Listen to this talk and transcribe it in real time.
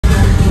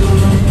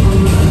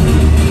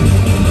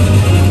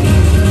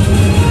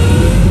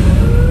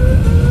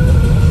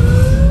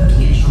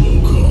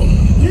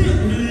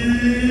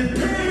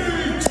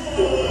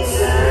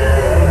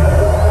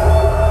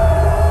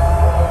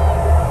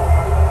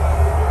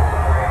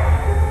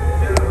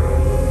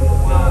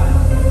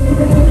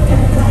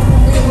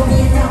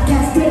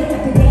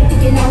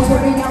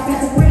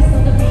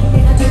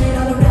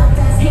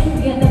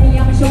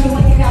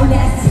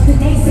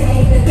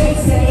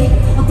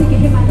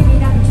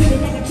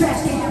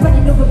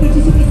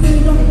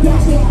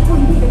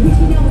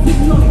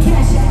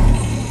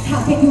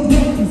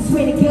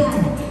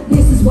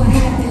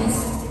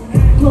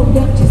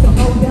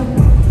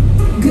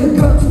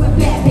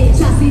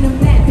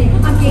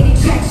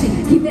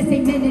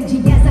energy,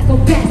 yes, I go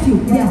past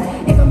you,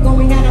 yeah. If I'm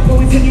going out, I'm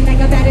going singing like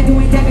I'm bad at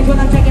doing damage. When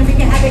I'm tracking,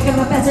 wreaking havoc, I'm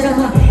a bastard, I'm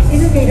a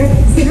innovator,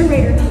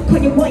 incinerator. Call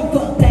your white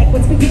fuck black,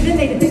 what's been given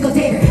later, pickle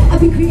tater. I've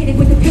been creating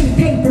with the pen and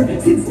paper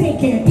since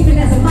daycare. Even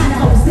as a minor,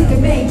 I was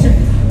thinking major.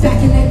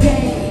 Back in the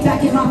day,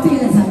 back in my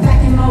feelings, I'm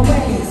back in my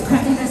ways.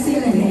 Cracking the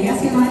ceiling, they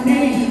asking my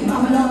name.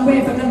 I'm a long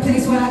way from the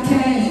place where I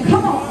came.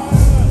 Come on,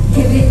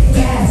 give it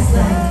gas,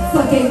 like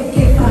fuck it,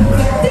 get my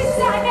crap. This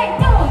time ain't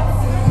noise.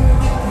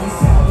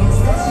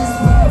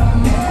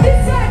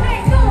 This time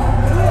ain't noise.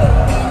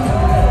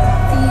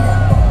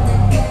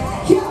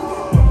 Yo,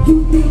 you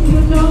think you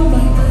know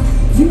me,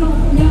 you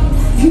don't know,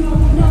 you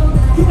don't know.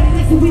 Nobody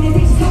likes to win and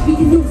they just copy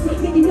and lose.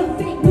 Making up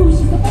fake news,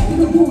 just to open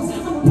the rules.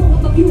 I'ma pull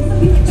up abuse, I'll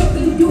be like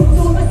joking you do.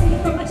 So I'ma say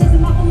it from my chest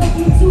and my whole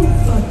you too.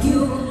 Fuck you,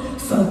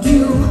 fuck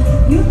you.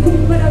 You're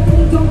cool, but I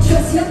really don't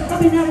trust ya. I've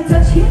been out of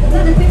touch here. A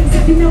lot of things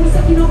that you know, it's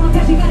up, you know my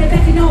passion, got it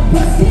back and all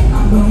busted.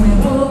 I'm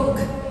going broke,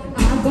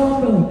 I'm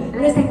going roll.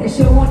 Let's take the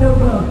show on the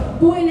road.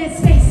 Boy, let's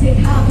face it,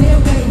 I've been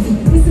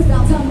waiting. It's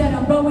about time that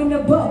I'm rowing the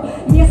boat.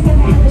 Yes, can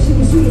I have the shit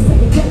with streets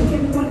like a jelly?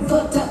 Everyone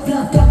fucked up,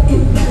 fluffed up,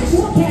 embellished.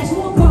 More cash,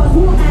 more cars,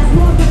 more ass,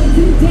 more money.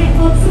 Do that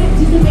upset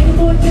just to make it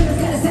more jealous.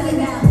 Gotta sell it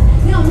now.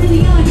 Now I'm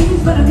really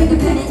unhinged, but I'm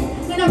independent.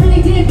 And I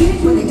really did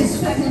bitch when they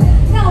disrespected.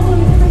 Now I'm on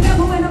a different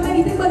level and I'm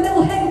anything but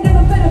level-headed.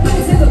 Never better, but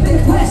it's never been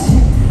a question.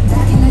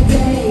 Back in the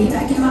day,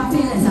 back in my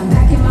feelings, I'm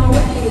back in my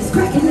ways.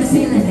 Cracking the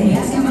ceiling, they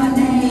asking my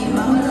name.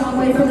 I'm a long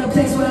way from the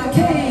place where I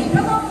came.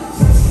 Come on,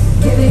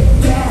 give it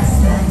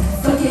gas, like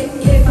fuck it,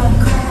 give a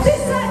crap.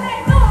 This time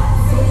ain't gone.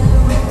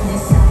 Feeling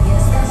reckless, I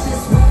guess that's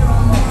just where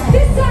I'm at.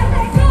 This time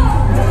ain't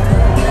gone.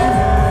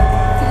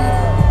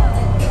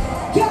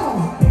 Yo,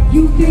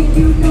 you think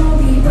you know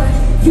me, but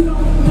you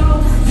don't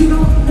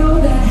know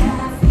the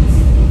half.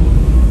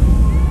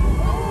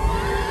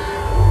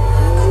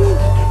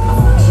 I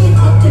fuck shit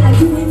up, then I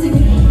do it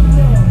again.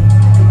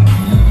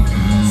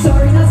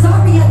 Sorry, not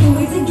sorry, I do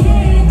it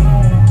again.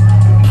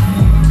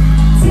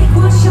 Take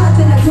one shot,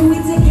 then I do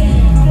it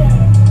again.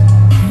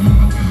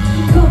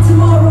 Come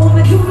tomorrow,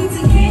 I'ma do it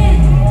again.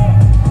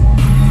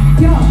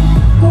 Yo,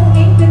 go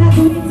ain't, then I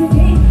do it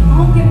again. I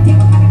don't give a damn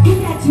what kind of crew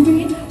that you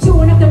in.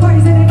 Showing up the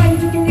parties and everybody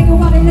drinking nigga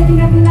while they looking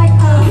at me like,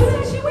 who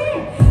that shit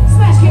with?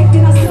 Smash cake,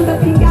 then I steal the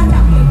pinata.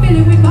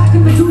 Filling with vodka,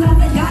 medulla,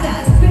 the yada.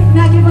 Spit,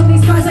 now give up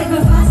these scars like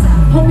Mufasa.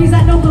 Homies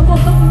I know before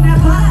throwing that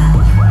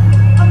pata.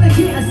 I'm the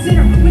kid, a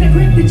sinner, when I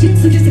grip the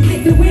jitsu just to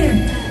pick the winner.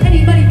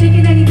 Anybody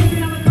thinking any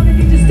different, I'ma come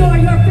and destroy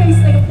your face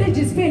like a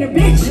fidget spinner,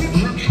 bitch.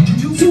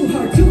 Too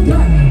hard, too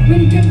dark. When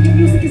you get your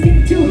music is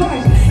getting too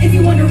harsh. If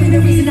you're wondering the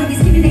reason all these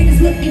skinny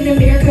haters look in the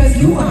mirror, cause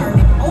you are.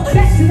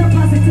 Back to the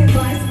positive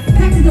vibes,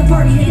 back to the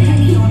party and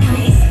hanging on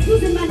ice.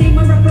 Using my name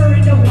or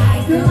referring to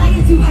wise. They're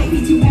lying too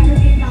hypey, too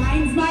arrogant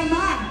lines, my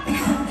mind.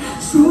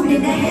 Screwed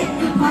in the head,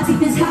 my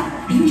teeth is hot.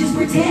 You just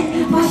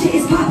pretend, my shit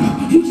is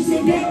popping. You just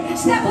invent,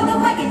 snap on the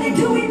mic and then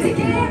do it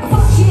again.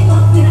 Fuck shit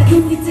up, then I do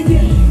it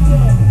again.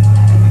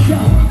 Yo,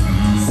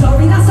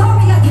 sorry, not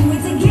sorry, I do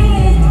it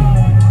again.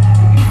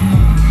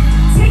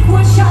 Take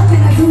one shot,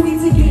 then I do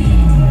it again.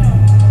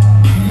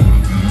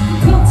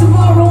 Come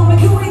tomorrow, I'ma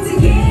do it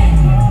again.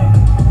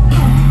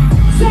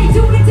 Say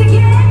do it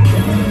again.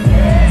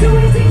 Do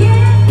it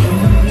again.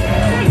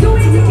 Say do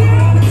it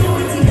again. Do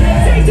it again.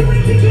 Say do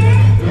it again.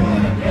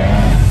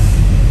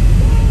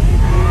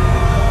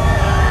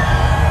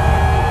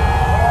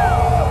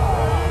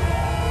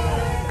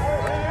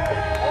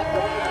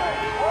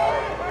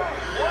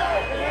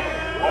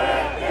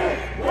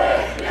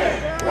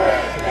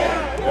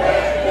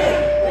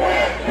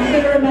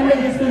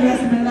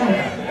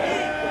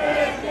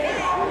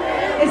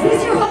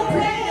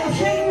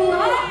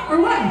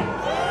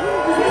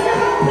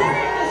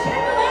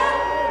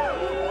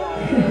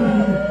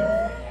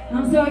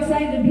 So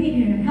excited to be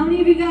here. How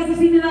many of you guys have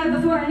seen me live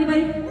before?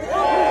 Anybody?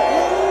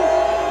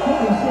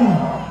 Holy shit.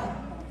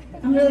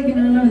 I'm really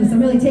gonna remember this. I'm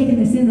really taking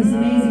this in. This is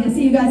amazing. I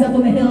see you guys up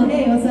on the hill.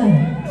 Hey, what's up?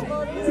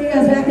 See you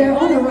guys back there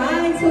on the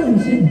rides. Holy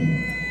shit.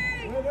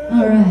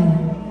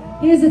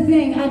 Alright. Here's the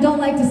thing. I don't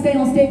like to stay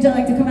on stage. I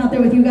like to come out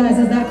there with you guys.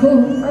 Is that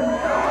cool?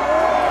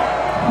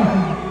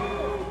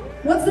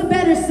 What's the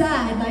better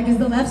side? Like, is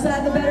the left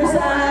side the better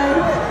side?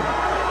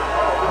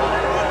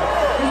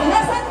 Is the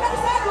left side the better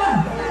side? What?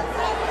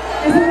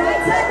 Is the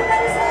right side the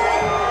better side?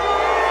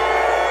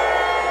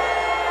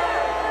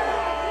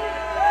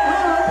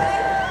 Oh, okay.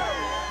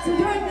 So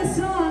during this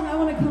song, I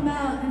want to come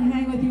out and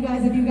hang with you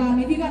guys if you got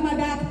me. If you got my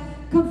back,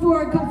 come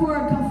forward, come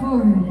forward, come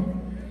forward.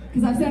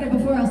 Because I've said it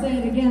before, I'll say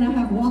it again, I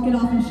have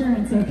walk-it-off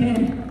insurance,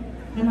 okay?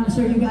 And I'm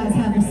sure you guys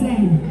have the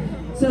same.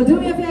 So do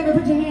me a favor,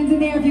 put your hands in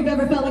there if you've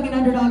ever felt like an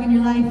underdog in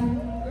your life.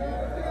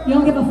 You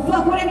don't give a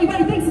fuck what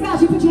anybody thinks about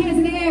you, put your hands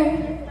in the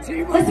air.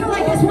 Let's do it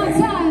like this one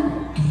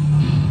time.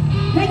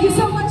 Thank you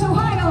so much,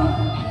 Ohio.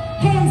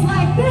 Hands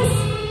like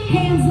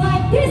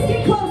this,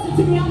 get closer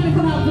to me, I'm gonna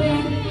come out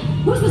there.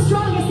 Who's the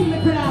strongest in the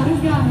crowd?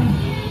 Who's got me?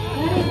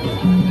 Ready?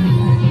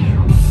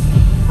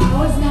 I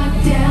was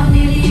knocked down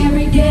nearly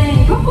every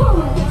day. Come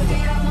forward.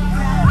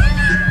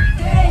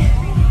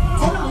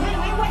 Hold on,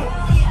 wait.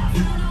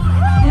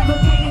 Never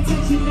paying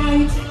attention, now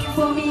you're checking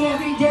for me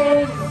every every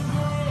day.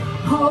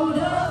 Hold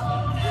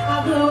up,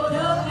 I glowed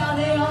up, now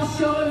they all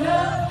showed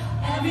up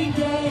every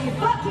day.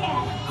 Fuck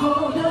yeah!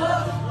 Hold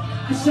up,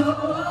 I show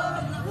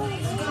up, and the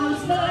place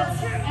goes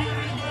nuts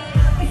every day.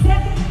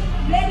 Except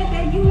better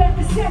than you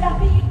ever said I'd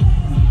be.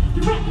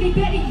 Directly,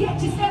 better yet,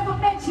 just never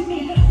mention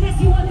me.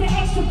 Unless you want the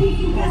extra beat,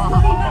 you best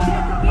believe I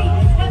tend to be.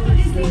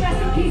 Effortlessly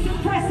rest in peace and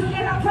press, and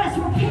then I press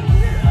repeat.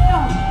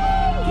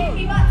 Give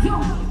me my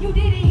due. You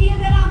didn't hear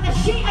that I'm the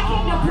shit. I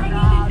came to bring you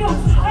the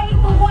news. I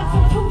ain't for once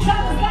or two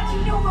times, got you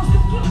numerals to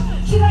keep.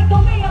 She like the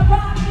way I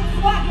rhyme,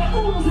 so I get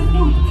oodles of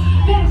news.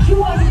 Better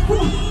chew all your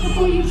food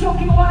before you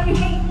choking while you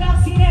hating. I've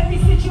seen every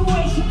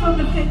situation from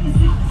the 50s.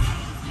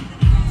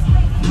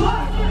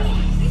 What?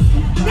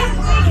 This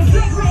nigga's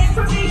big for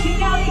information,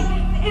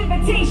 y'all.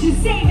 Invitation,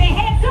 save it,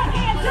 hands up,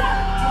 hands up.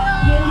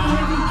 Nearly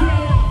every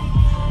day,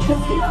 to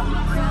fill up my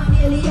crown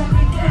nearly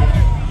every day.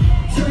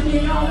 Turn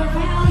it all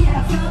around,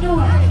 yeah, I found a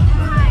way.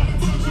 My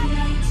attention,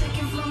 now you're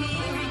checking for me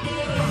every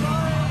day.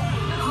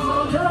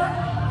 Hold up,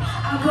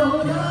 I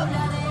hold up,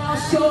 now they all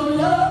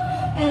show up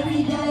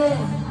every day.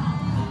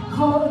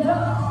 Hold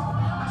up,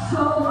 I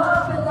show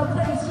up, and the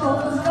place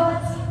goes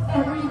nuts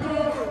every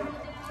day.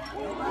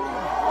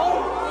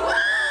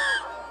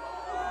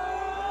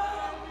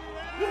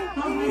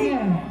 How's my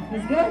hair?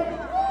 It's good?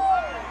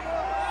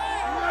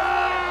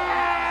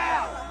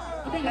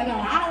 I think I got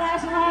an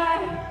eyelash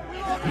line.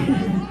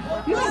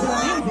 You guys are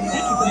amazing.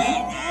 Thank you for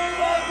that.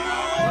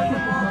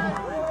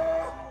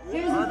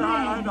 Here's the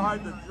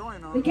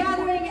thing. The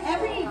Gathering,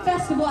 every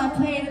festival I've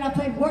played, and I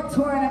played Warped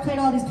Tour, and I played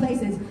all these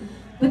places,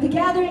 but the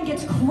Gathering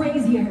gets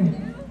crazier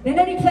than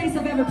any place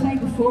I've ever played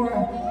before.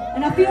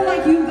 And I feel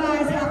like you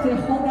guys have to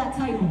hold that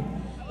title.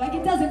 Like,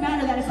 it doesn't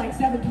matter that it's like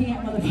 7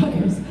 p.m.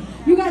 motherfuckers.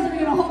 You guys are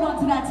gonna hold on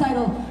to that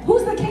title.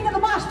 Who's the king of the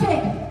mosh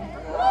pit?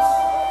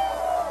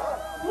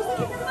 Who's the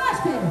king of the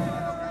mosh pit?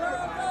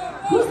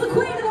 Who's the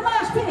queen of the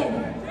mosh pit?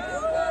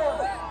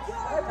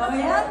 Oh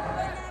yeah?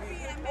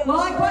 Well,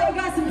 I brought you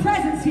guys some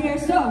presents here,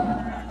 so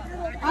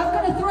I'm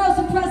gonna throw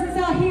some presents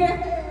out here.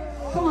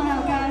 Come on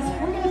out, guys.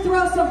 We're gonna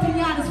throw some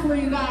piñatas for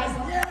you guys.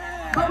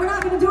 But we're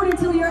not gonna do it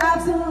until you're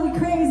absolutely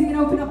crazy and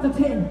open up the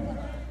pit.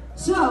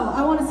 So,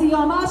 I want to see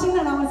y'all moshing,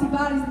 and I want to see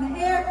bodies in the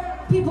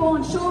air, people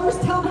on shoulders,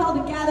 tell them how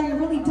the Gathering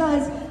really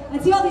does,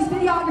 and see all these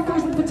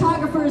videographers and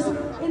photographers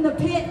in the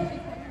pit.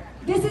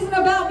 This isn't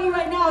about me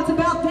right now, it's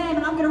about them,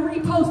 and I'm going to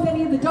repost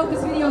any of the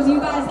dopest videos you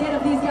guys get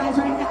of these guys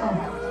right now.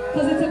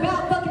 Because it's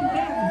about fucking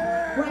them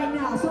right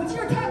now. So it's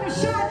your time to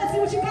shine, let's see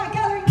what you got,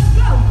 Gathering, let's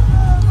go!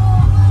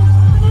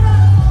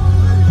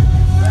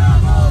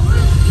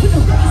 Put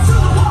your face on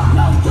the wall,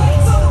 no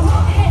face on the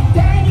wall, head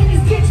bang in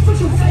this bitch, put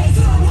your face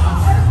on the wall,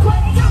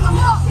 earthquake.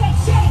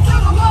 Shake, on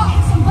the wall.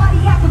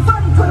 Somebody acting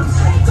funny, put them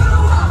straight to the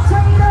wall.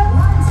 Turn it up,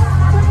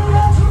 turn it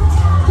up,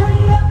 turn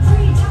it up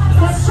 3 times.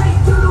 That's straight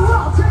to the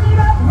wall. Turn it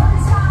up,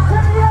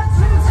 turn it up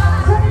 3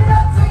 times. Turn it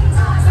up 3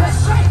 times.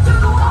 That's straight to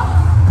the wall.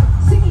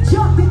 See me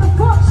jump in the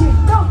function,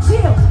 don't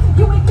chill.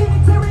 You ain't finna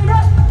tear it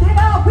up, then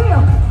I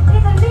will.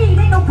 In the lead,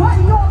 ain't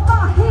nobody on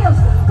my heels.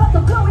 Got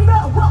to blow it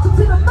up, welcome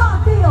to the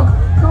minefield.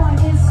 Going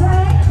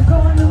insane,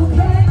 going Liu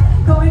Kang,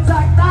 going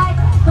Dark Knight,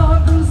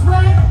 going Bruce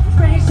Wayne,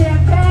 spraying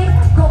champagne.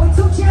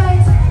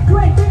 Chains. You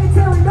ain't finna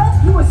tear it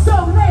up, you were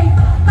so late.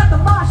 Got the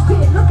mosh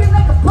pit, looking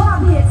like a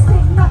bomb hit.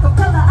 Spitting like a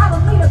fella, I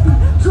don't need a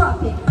beat.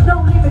 Drop it,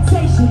 no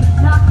limitation,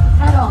 not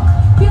at all.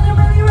 Feeling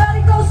really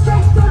rowdy, go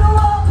straight through the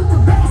wall. Put the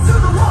bass on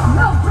the wall,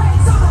 no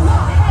brakes on the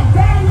wall. Head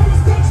bang in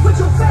this bitch, put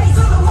your face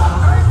on the wall.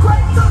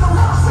 Earthquakes on the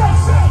wall,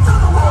 shake, shake on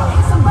the wall.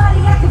 Ain't somebody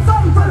acting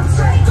funny, put them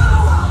straight to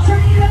the wall.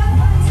 Turn it up,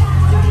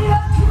 turn it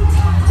up,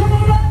 turn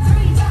it up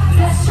 3 times.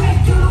 That's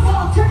straight to the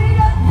wall. Turn it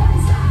up,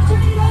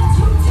 turn it up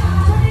 2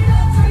 times. Turn it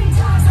up 3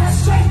 times.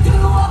 That's straight to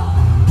the wall.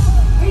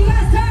 Are you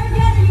guys tired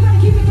yet, or are you gonna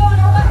keep it going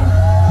or what?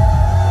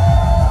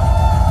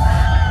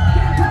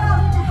 Get wild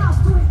in the house,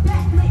 doing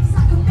backflips.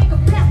 I can make a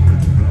back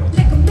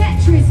like a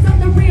mattress. I'm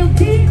the real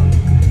deal,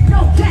 no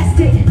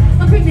plastic.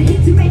 I bring the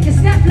heat to make it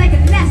snap like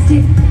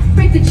elastic.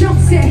 Break the drum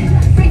set,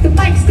 break the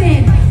mic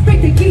stand,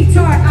 break the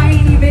guitar. I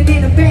ain't even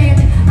in a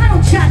band. I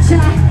don't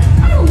cha-cha,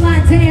 I don't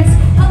line dance.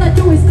 All I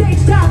do is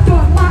stage dive, throw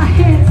up my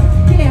hands.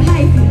 Get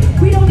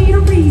hypey, we don't need a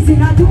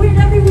reason. I do it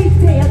every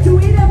weekday, I do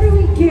it every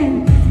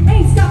weekend.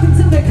 Ain't stopping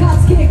till the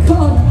cops get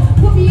called.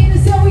 Put me in a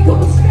cell, we go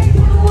straight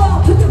to the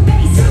wall. Put the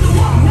bass on the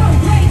wall, no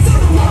brakes on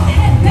the wall.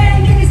 Head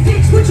bang in this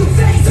bitch, put your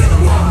face on the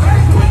wall.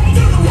 Earthquake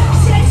to the wall,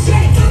 shake,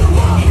 shake to the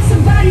wall. Ain't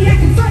somebody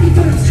acting funny,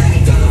 put them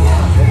straight to the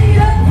wall. Turn it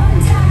up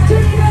 1 time,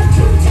 turn it up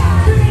 2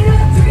 times, turn it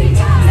up 3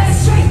 times. That's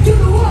straight to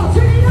the wall.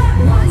 Turn it up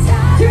 1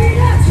 time, turn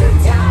it up 2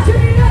 times,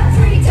 turn it up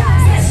 3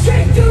 times. That's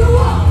straight to the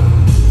wall.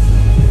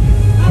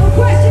 I have a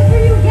question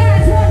for you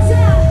guys one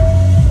time.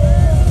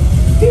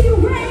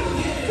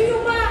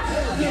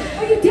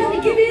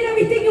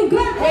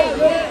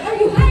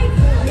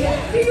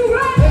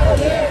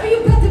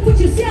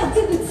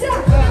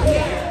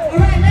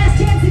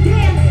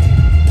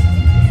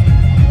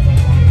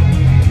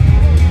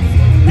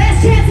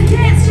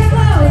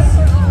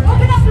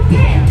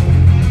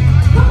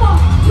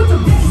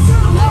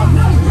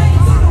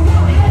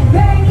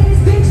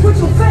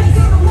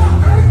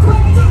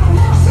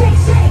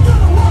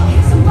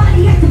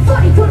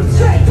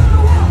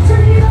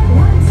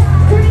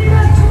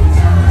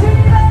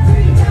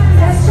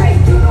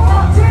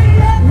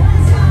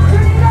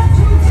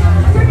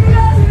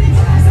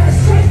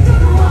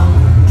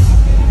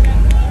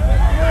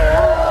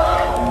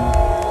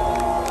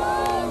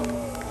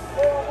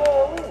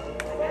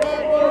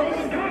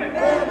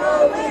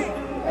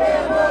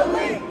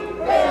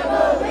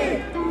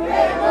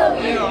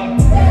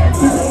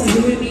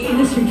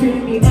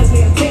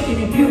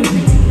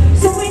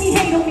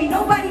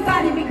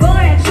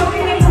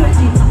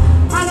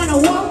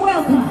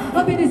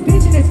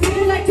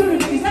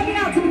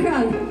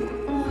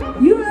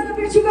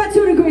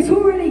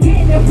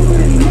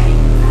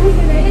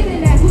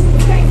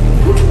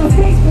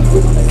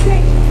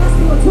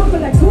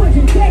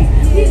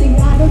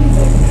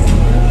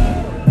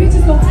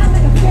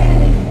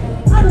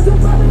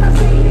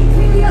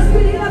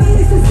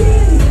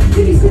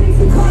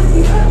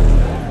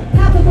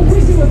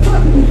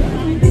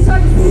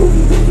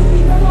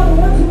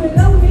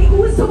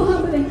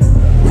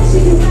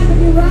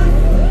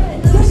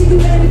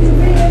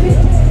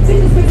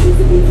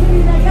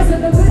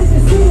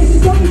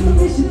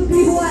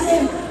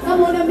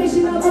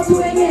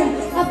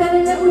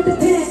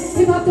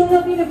 don't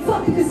love me, then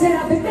fuck you, cause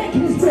I've been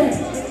making this bread.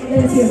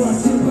 Let's hear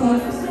what's too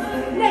hard.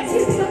 Next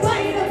year's the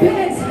body in the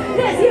pants.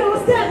 Next year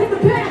we'll stab in the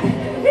back.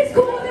 It's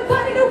cool when they're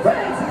finding no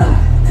friends.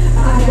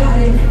 I got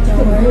it,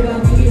 don't worry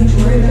about me, don't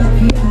worry about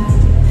me.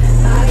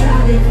 I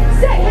got it,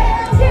 say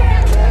hell yeah.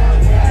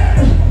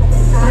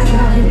 I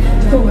got it,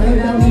 don't worry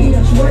about me,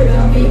 don't worry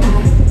about me.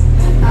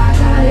 I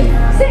got it,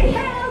 say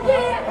hell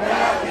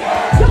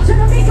yeah. Y'all trying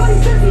to make all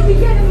these sense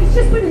the enemies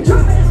just put a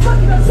drama that's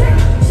fucking upset.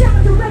 Shout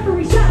out to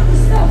Reverie, shout out to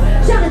Snow,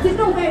 shout out to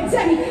Nova and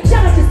Teddy,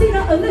 shout out to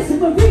Stina, Alyssa,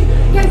 Marie,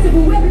 gangsta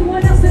for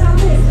everyone else that I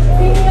miss.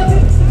 Baby up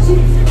it, shit,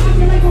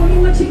 acting like only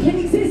one chick can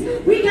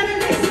exist. We got a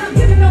list and I'm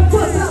giving no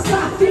fucks about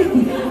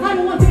 550. I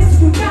don't want bitches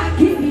who not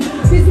get me.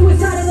 This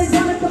suicidal and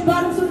down at the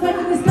bottom, so when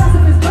this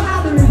gossip is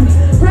bothering me.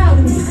 Proud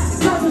of me,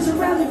 clouds are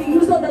surrounding me,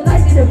 use all the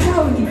light that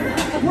empower me.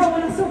 I grow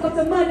when I soak up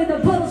the mud in the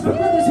puddles for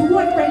brothers who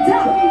work right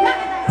down with me.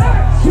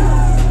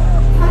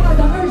 I got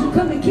the urge to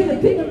come and kill a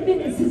pig of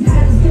minutes since I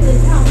had to steal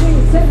it out. When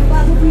it's 7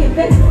 miles to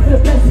reinvent for the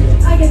blessing.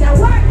 I get that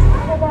work.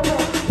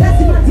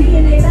 That's in my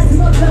DNA, that's in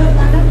my blood.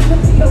 I never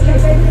look to be okay,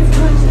 baby, it's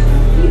crunch.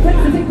 He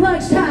breaks the big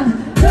lunchtime.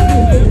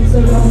 So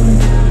long.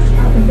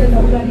 I think that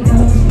nobody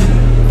knows me.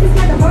 It's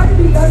kinda hard to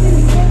be arguing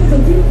these things so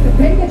deep the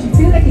pain that you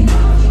feel like you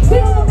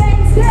feel on the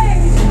main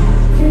stage.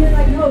 Feeling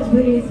like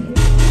nosebleeds.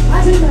 I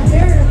do my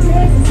hair in a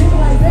place and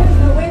symbolize there's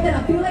no way that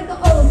I feel like the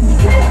old me.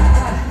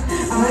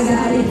 I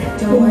got it,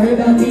 don't worry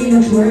about me,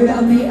 don't worry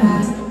about me. I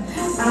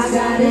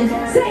got it,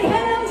 say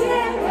hell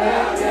yeah.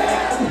 Hell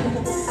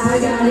yeah. I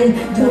got it,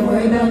 don't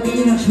worry about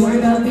me, don't worry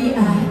about me.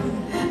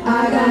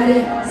 I got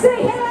it,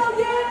 say hell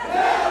yeah.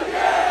 Hell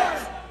yeah.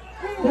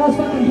 That was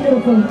fucking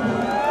beautiful.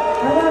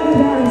 I love you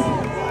guys.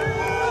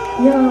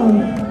 Yo,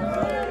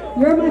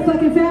 you're my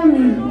fucking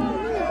family.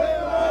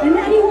 And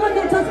anyone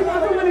that doesn't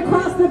ever want to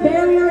cross the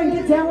barrier and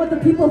get down with the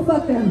people,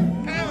 fuck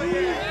them.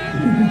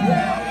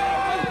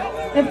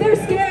 If they're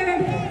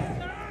scared,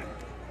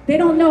 they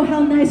don't know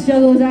how nice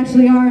Juggalos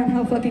actually are and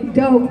how fucking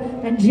dope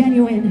and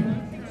genuine.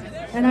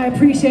 And I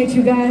appreciate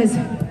you guys.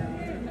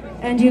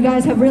 And you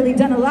guys have really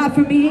done a lot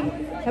for me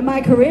and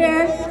my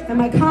career and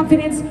my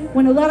confidence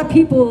when a lot of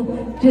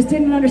people just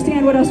didn't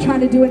understand what I was trying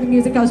to do in the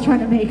music I was trying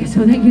to make.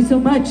 So thank you so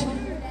much.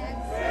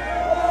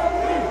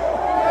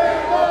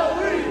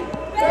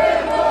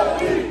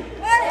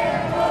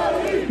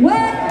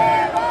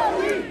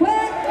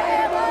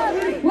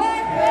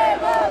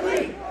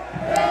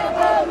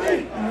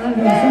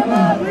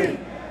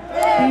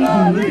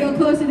 Thank you. You feel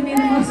closer to me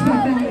than most of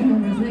my family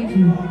members. Thank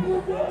you.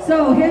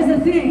 So here's the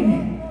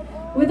thing.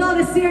 With all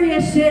this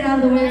serious shit out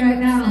of the way right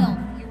now,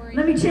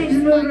 let me change the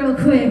mood real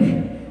quick.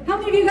 How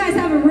many of you guys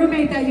have a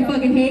roommate that you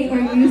fucking hate, or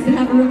you used to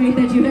have a roommate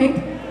that you hate?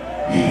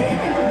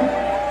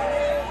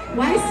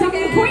 Why is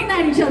somebody pointing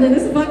at each other?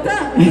 This is fucked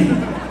up.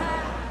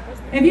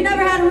 If you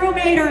never had a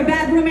roommate or a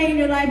bad roommate in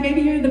your life,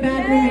 maybe you're the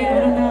bad roommate. I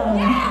don't know.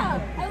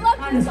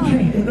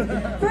 Honestly.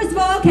 First of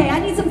all, okay, I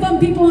need some fun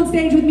people on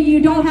stage with me. You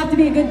don't have to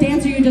be a good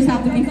dancer, you just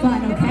have to be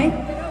fun, okay?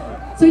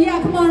 So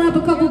yeah, come on up,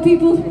 a couple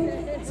people.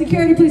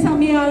 Security, please help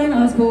me out. I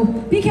know it's cool.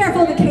 Be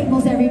careful of the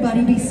cables,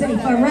 everybody. Be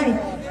safe, all right?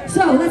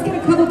 So let's get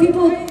a couple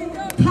people.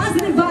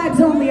 Positive vibes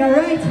only, all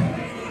right?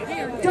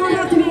 Don't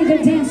have to be a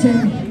good dancer.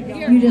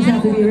 You just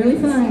have to be really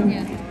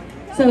fun.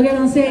 So get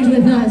on stage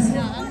with us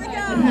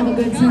and have a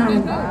good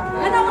time.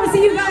 And I want to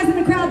see you guys in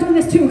the crowd doing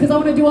this too, because I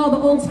want to do all the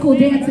old school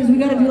dances. We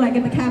got to do like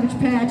in the Cabbage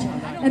Patch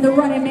and the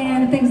Running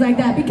Man and things like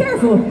that. Be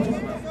careful.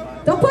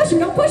 Don't push it,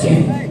 don't push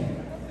it.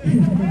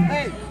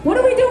 What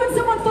do we do when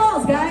someone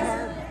falls, guys?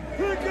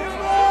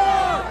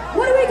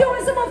 What do we do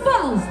when someone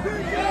falls?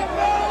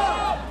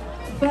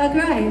 Fuck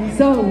right.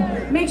 So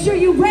make sure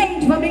you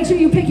rage, but make sure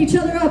you pick each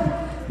other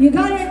up. You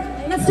got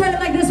it? Let's start it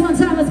like this one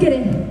time. Let's get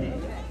it.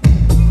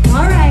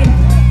 All right.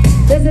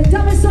 There's the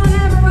dumbest song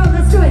I ever wrote.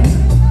 Let's do it.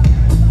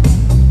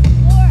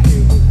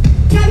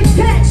 Cabbage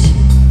Patch.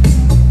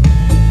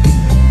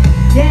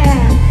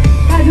 Yeah.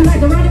 Gotta do like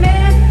the Running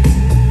Man.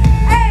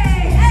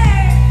 Hey,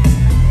 hey.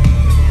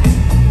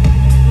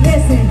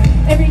 Listen,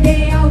 every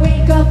day I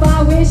wake up,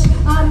 I wish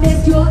I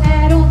missed your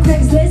ad on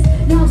Craigslist.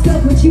 Now I'm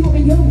stuck with you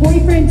and your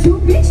boyfriend too.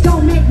 Bitch,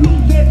 don't make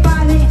me get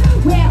violent.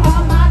 Where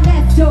are my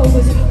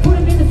leftovers? Put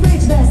them in the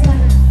fridge last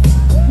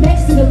night.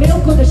 Next to the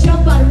milk on the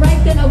shelf by the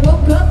right. Then I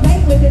woke up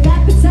late with an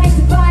appetite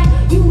to find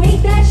you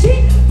ate that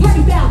shit.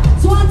 Party foul.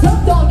 So I'm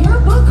tough dog. You're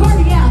a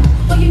Bacardi out.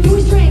 All you do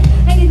is drink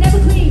and you never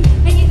clean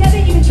and you never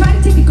even try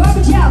to take the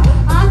garbage out.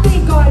 I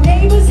think our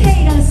neighbors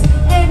hate us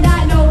and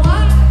I know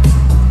why.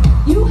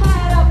 You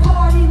had a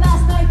party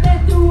last night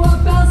that threw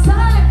up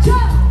outside.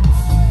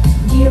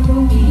 Dear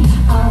roomie,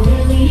 I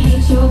really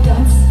hate your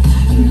guts.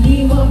 You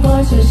leave a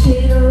bunch of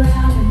shit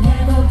around and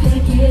never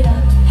pick it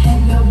up.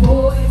 And your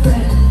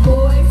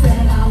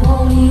boyfriend, I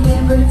won't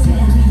even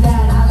pretend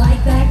that I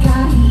like that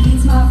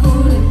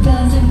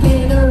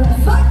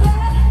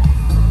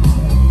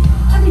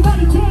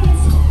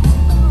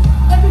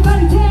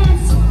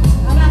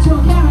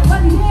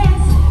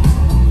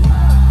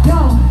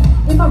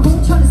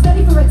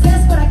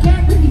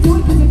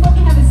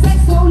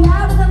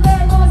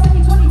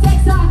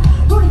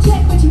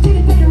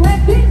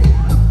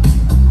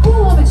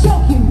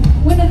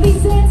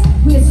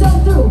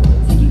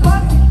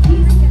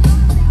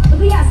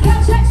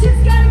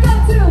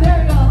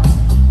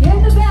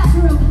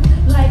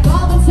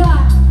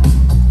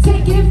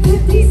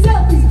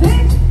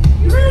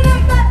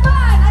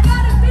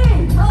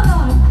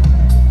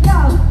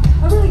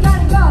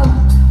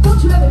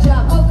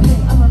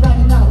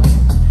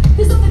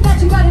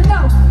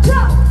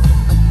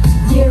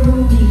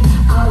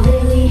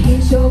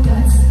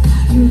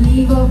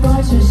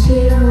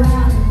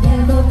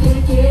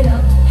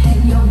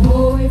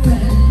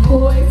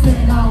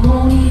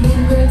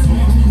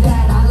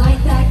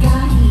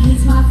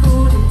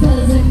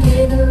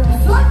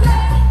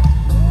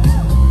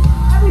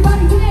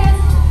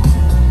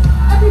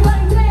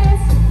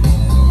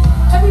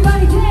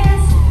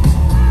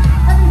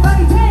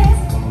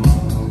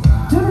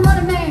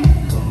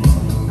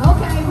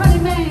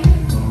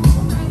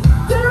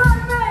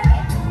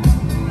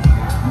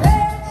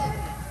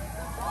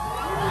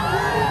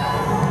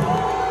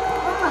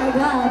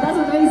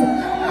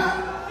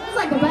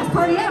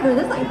ever.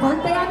 This is like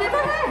birthday I've ever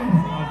had.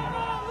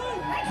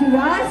 Thank you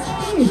guys.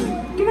 Jeez.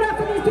 Give it up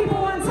for these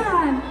people one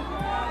time.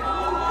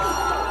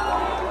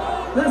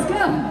 Let's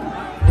go.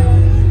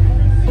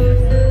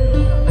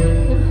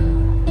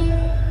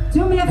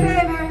 Do me a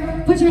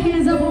favor. Put your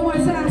hands up one more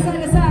time,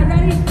 side to side.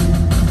 Ready?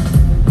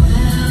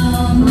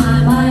 Now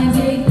my mind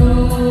it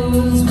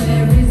goes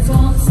where it's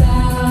gonna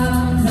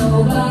stop.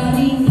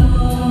 Nobody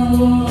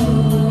knows.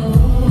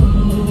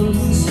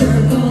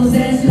 Circles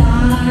as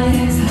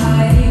lies,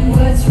 hiding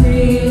what's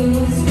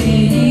real.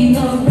 Spinning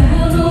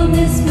around on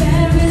this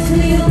Ferris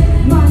wheel.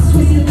 Mind's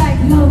twisted like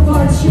no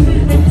bar shoot.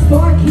 And this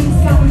bar keeps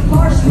got me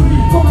partial.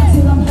 Going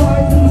till I'm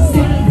hardly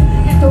sane.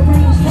 At the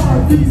range,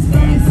 Harvey's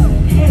face.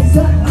 Heads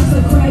up, I'm so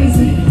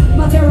crazy.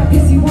 My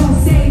therapist, he won't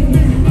save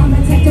me. I'm a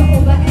tech to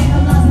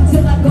overanalyze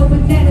until I go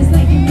bananas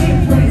like you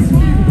may praise me.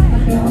 My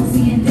girl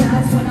seeing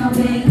dots when I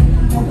wake.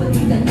 Won't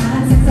believe the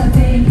nonsense I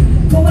think.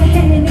 Go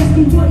ahead and ask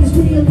me what is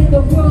real in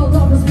the world.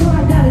 I'll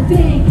respond, not a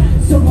thing.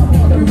 So I'm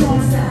on the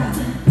wrong side.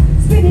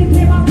 Spinning,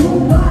 play my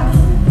blue box.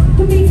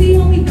 For me, the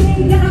only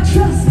thing that I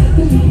trust.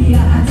 The media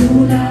I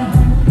do now.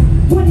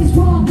 What is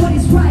wrong, what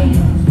is right?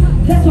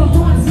 That's what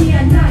haunts me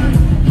at night.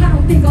 I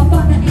don't think I'll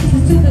find the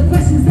answers to the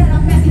questions that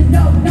I'm asking.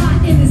 No,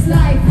 not in this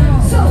life.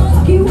 So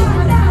fuck you,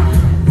 why not?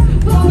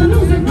 But to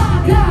losing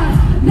my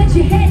God. Let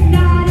your head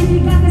nod if you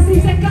got the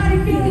same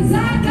psychotic feelings I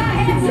got.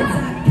 Hands up.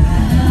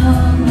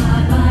 Now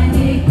my mind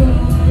it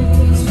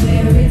goes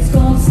where it's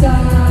gonna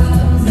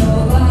stop.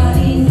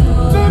 Nobody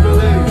knows.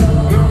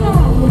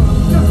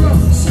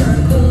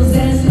 Circles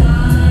as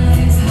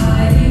lies,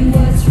 hiding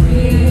what's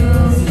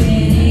real.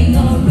 Spinning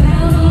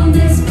around on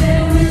this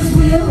Ferris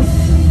wheel.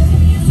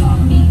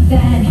 Taught me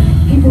that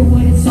people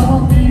wouldn't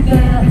solve me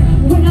there.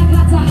 When I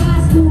got to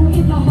high school,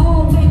 in the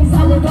hallways, I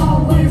would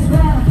always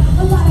rap.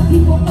 A lot of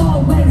people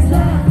always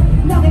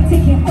laugh. Now they're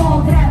taking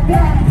all that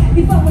back.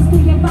 If I was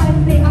thinking about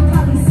it, I'd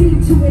probably see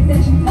to it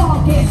that you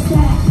all get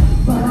back.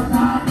 But I'm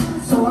not,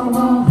 so I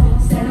won't.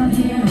 Instead I'm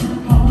here,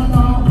 all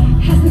alone.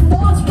 Has the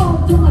thoughts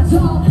rolled through my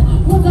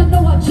dome? Once I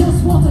know I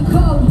just want to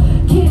go.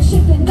 Can't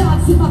shift the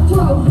knots in my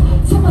throat.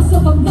 Tell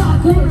myself I'm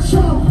not gonna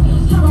choke.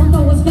 I don't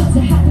know what's about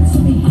to happen to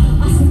me.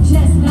 I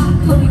suggest not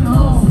coming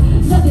home.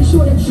 Nothing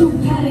short of true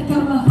panic.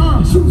 I'm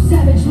a true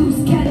savage,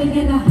 loose cannon.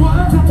 And I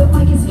grab the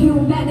mic and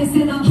spew madness.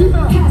 And I'm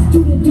pass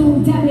through the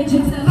doom damage.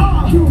 And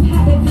you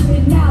have it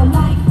living now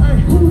like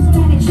who's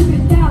manic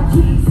tripping now,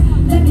 please.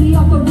 Let me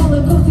off a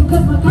roller coaster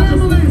cause my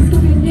consciousness is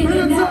skipping in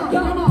and out.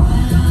 Come on.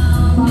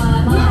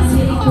 My mind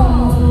it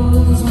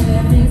goes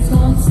where it's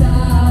gonna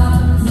stop.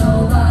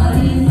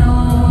 Nobody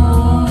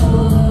knows.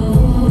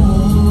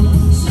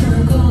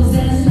 Circles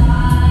as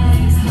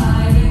lies,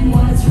 hiding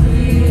what's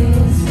real.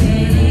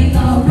 Spinning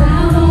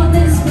around on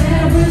this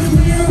Ferris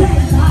wheel. Say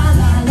la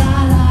la la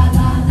la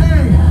la la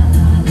la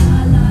la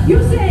la. You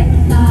say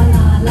la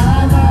la la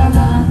la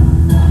la.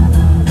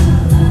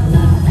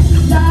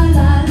 La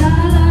la la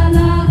la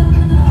la.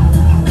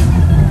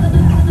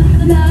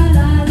 La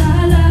la la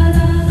la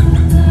la.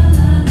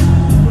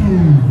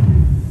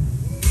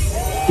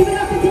 Give it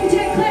up for DJ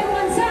Clay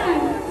one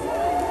time.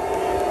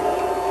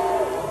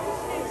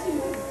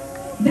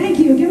 Thank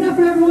you. Give it up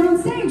for everyone on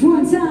stage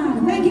one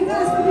time. Thank you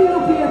guys for being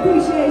up here.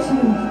 Appreciate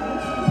you.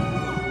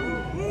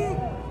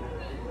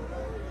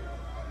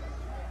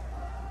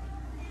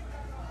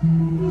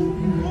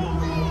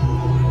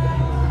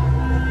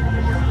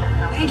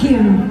 Thank you.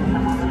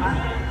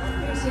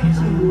 Appreciate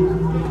you.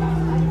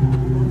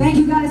 Thank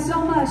you guys so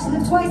much.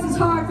 Live twice as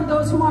hard for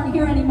those who aren't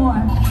here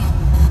anymore.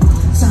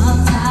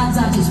 Sometimes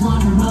I just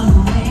want to run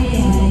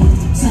away.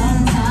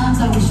 Sometimes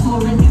I wish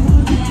for a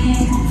new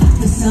day.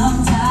 For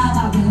some time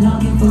I've been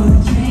longing for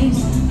a change.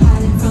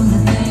 Hiding from the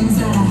things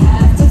that I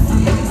have to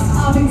face.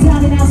 I've been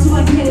down and out so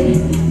I get it.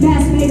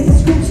 Mass made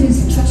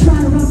prescriptions.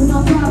 Trying to run from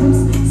my problems.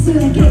 Still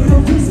ain't get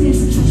no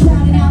distance.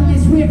 Drowning out in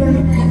this river.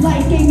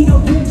 Life gave me no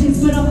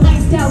bridges. But I'm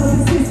iced out with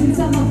assistance.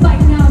 I'm a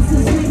fight now, I'm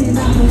still swimming.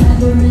 I'm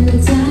remembering the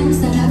times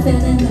that I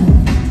fell in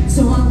love.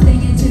 So I'm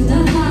clinging to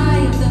the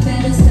high of the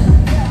better stuff.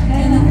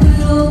 And the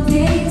good old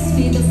days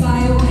feed the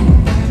fire when it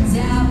burns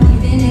out.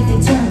 Even if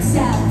it turns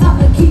south,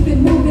 I'ma keep it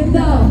moving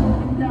though.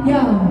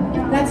 Yo,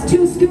 that's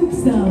 2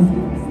 scoops though.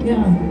 Yo,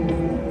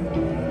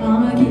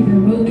 I'ma keep it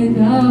moving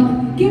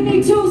though. Give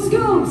me 2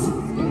 scoops.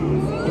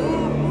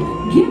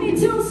 Give me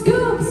 2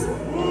 scoops.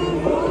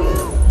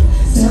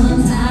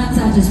 Sometimes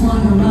I just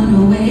wanna run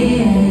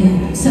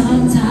away.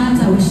 Sometimes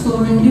I wish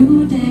for a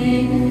new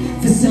day.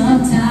 For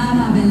some time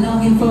I've been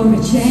longing for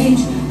a change.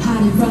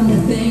 Hiding from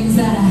the things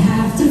that I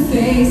have to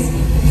face.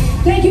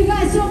 Thank you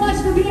guys so much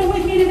for being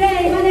with me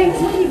today. My name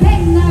is WHITNEY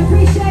Peyton. I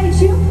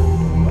appreciate you.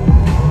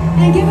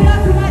 And give it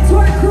up for my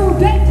tour crew,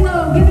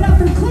 Banklow. Give it up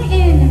for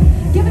Clinton.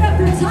 Give it up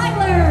for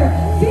Tyler,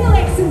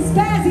 Felix, and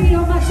Spazzy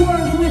on my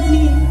tours with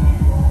me.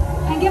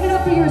 And give it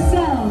up for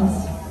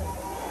yourselves.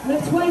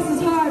 Live twice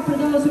as hard for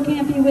those who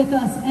can't be with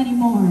us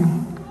anymore.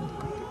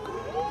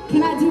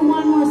 Can I do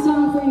one more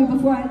song for you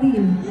before I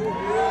leave?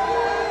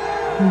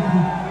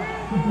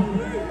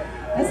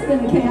 That's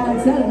been a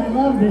chaotic set, and I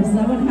love this.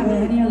 I wouldn't have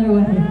it any other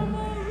way.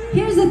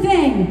 Here's the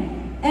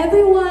thing.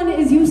 Everyone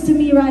is used to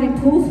me riding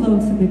pool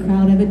floats in the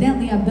crowd.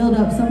 Evidently, I've built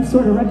up some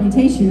sort of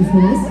reputation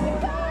for this.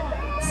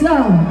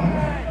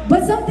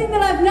 But something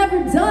that I've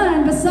never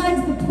done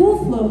besides the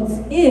pool floats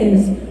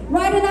is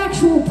ride an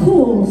actual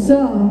pool.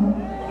 So,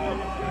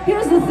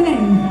 here's the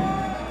thing.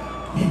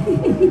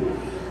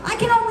 I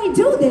can only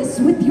do this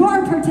with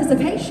your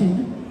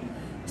participation.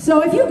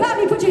 So if you got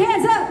me, put your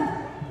hands up.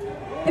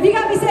 If you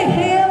got me, say,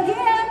 hell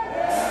yeah.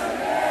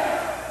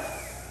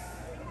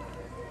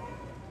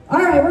 All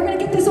right, we're gonna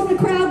get this on the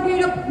crowd.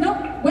 Wait up, nope,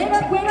 wait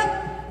up.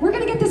 We're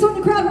gonna get this on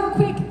the crowd real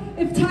quick.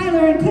 If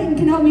Tyler and Clinton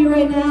can help me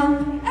right now.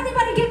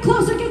 Everybody get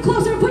closer,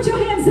 and put your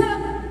hands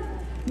up.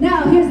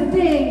 Now, here's the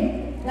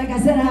thing. Like I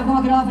said, I have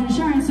walk it off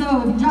insurance,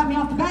 so if you drop me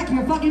off the back,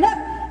 you're fucking up.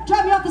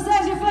 Drop me off the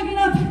sides, you're fucking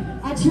up.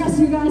 I trust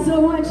you guys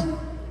so much.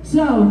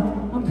 So,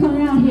 I'm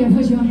coming out here,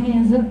 put your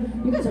hands up.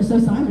 You guys are so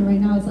silent right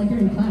now, it's like you're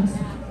in class.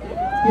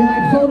 You're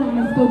like, hold on,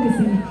 I'm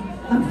focusing.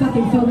 I'm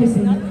fucking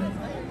focusing.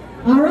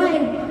 All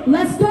right,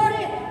 let's start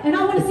it. And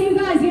I want to see you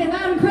guys get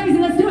loud and crazy.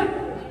 Let's do it.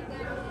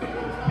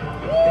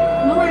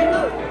 All right,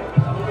 look.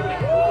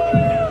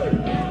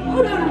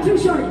 Hold on, I'm too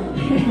short.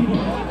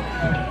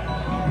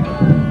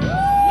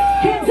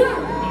 Hands up,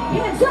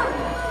 hands up,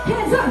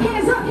 hands up,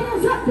 hands up,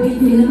 hands up. They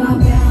feel my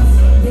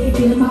bounce. They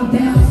feel my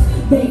bounce.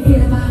 They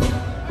feel my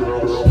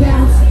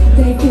bounce.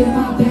 They feel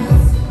my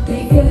bounce.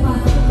 They feel my.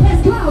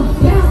 Let's go,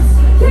 bounce.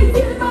 They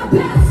feel my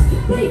bounce.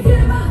 They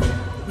feel my.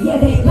 Yeah,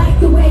 they like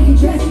the way you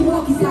dress, you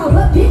walk your style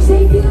up, bitch.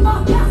 They feel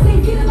my bounce.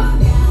 They feel my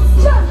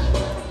bounce. Jump,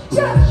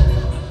 jump,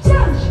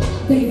 jump.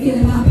 They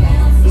feel my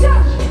bounce.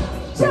 Jump,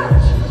 jump,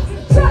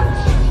 jump.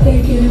 They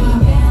feel my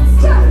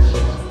bounce. Jump,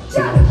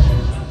 jump,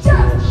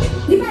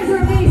 jump. You guys are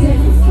amazing.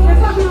 You're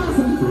fucking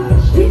awesome.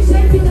 Bitch,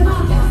 they feel my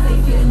bounce. They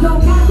feel my bounce.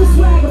 Don't got the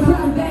swag or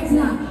brown bags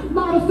now.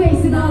 Model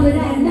face and all of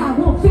that. And I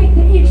won't fake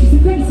the inches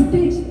and grace of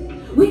bitch.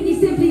 Whitney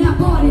simply not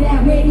part of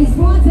that. Where these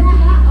ones at,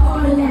 I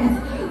ought to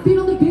laugh. Beat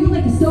on the field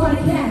like the start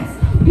of cats.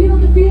 Beat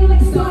on the field like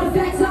the start of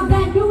facts. I'm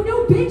that new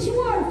bitch, you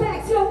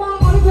artifacts. Yo, my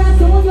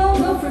autographs on your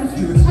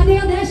girlfriends. I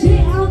nailed that shit,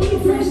 I don't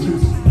need fresh.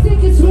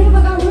 Sink and swim,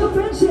 I got real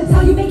friendships.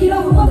 How you make it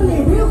over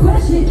bubbling, real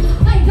question.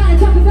 I ain't gotta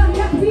talk about it,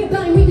 I can be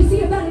about it. We can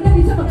see about it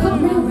every time I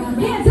come around.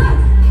 Hands up,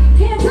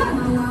 hands up.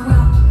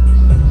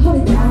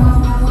 Hold it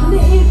down. I'm the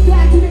it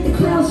factor at the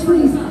clouds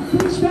freeze.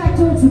 Bitch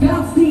factor, it's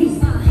about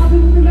these. I've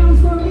been moving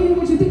mountains for a minute.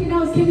 What you thinking I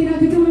was kidding? I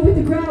could do it with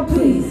the crowd,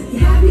 please. You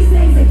have these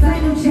things like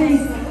platinum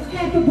chains.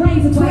 Half the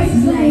brains are twice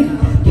as lame.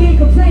 Can't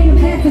complain, I'm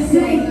half the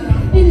same.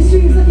 In the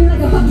streets looking like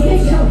a fucking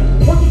game show.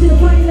 Walking to the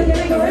party looking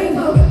like a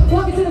rainbow.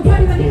 Walking to the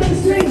party looking like a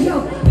strange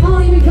show. I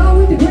don't even go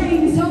with the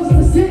grain. These hoes are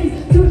the city.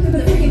 Do it for the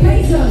freaking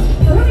pesos.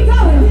 So here we go.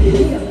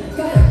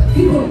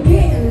 People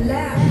getting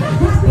loud.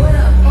 What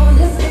up on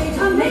the stage?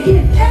 I'm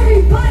making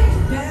everybody.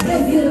 They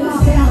feel my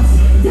bounce.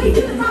 They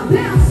feel my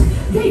bounce.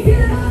 They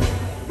feel my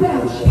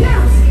bounce.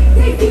 Bounce.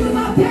 They feel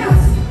my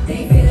bounce.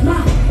 They feel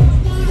my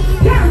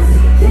bounce.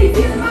 They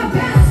feel my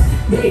bounce.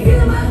 They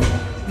feel my.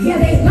 Yeah,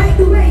 they like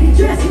the way you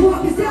dress, you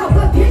walk yourself,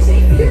 but bitch,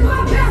 they feel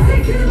my bounce,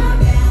 they feel my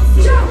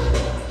bounce. Jump,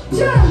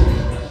 jump,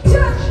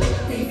 jump.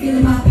 They feel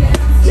my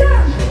bounce.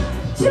 Jump,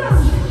 jump,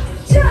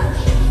 jump.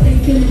 They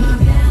feel my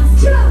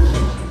bounce. Jump,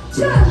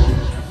 jump,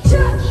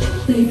 jump.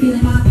 They feel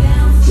my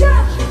bounce.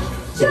 Jump,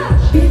 jump.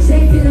 Bitch,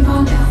 they feel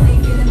my bounce, they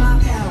feel my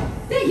bounce.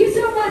 Thank you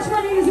so much.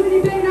 My name is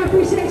Whitney Peyton. I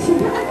appreciate you.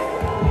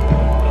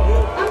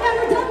 I've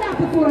never done that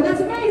before.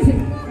 That's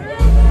amazing.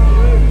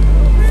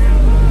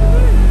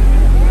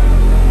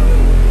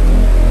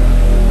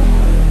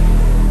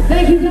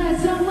 Thank you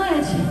guys so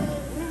much.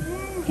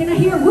 Can I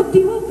hear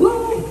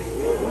whoop-de-whoop-whoop?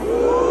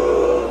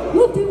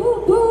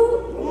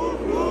 Whoop-de-whoop-whoop.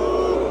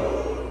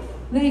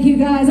 Thank you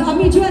guys. I'll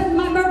meet you at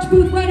my merch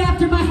booth right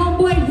after my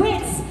homeboy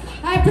Wits.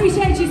 I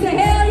appreciate you. Say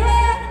hell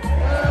yeah.